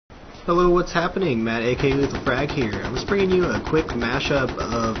Hello, what's happening? Matt, aka Lethal Frag here. I'm just bringing you a quick mashup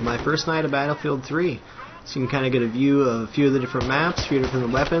of my first night of Battlefield 3. So you can kind of get a view of a few of the different maps, a few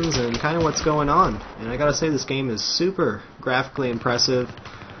different weapons, and kind of what's going on. And I gotta say, this game is super graphically impressive,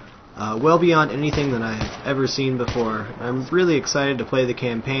 well beyond anything that I've ever seen before. I'm really excited to play the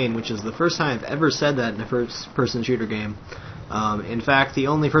campaign, which is the first time I've ever said that in a first-person shooter game. In fact, the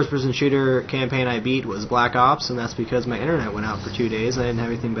only first-person shooter campaign I beat was Black Ops, and that's because my internet went out for 2 days and I didn't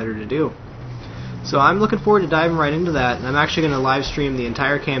have anything better to do. So I'm looking forward to diving right into that, and I'm actually going to live stream the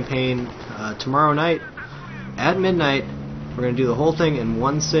entire campaign tomorrow night at midnight. We're going to do the whole thing in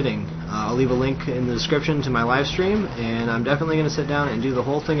one sitting. I'll leave a link in the description to my live stream, and I'm definitely going to sit down and do the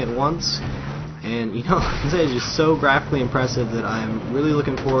whole thing at once. And, you know, it's just so graphically impressive that I'm really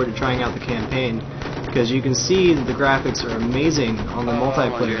looking forward to trying out the campaign, because you can see that the graphics are amazing on the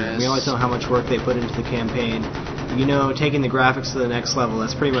multiplayer. We always know how much work they put into the campaign. You know, taking the graphics to the next level,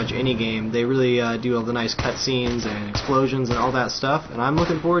 that's pretty much any game. They really do all the nice cutscenes and explosions and all that stuff, and I'm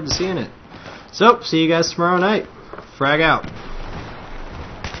looking forward to seeing it. So, see you guys tomorrow night. Frag out.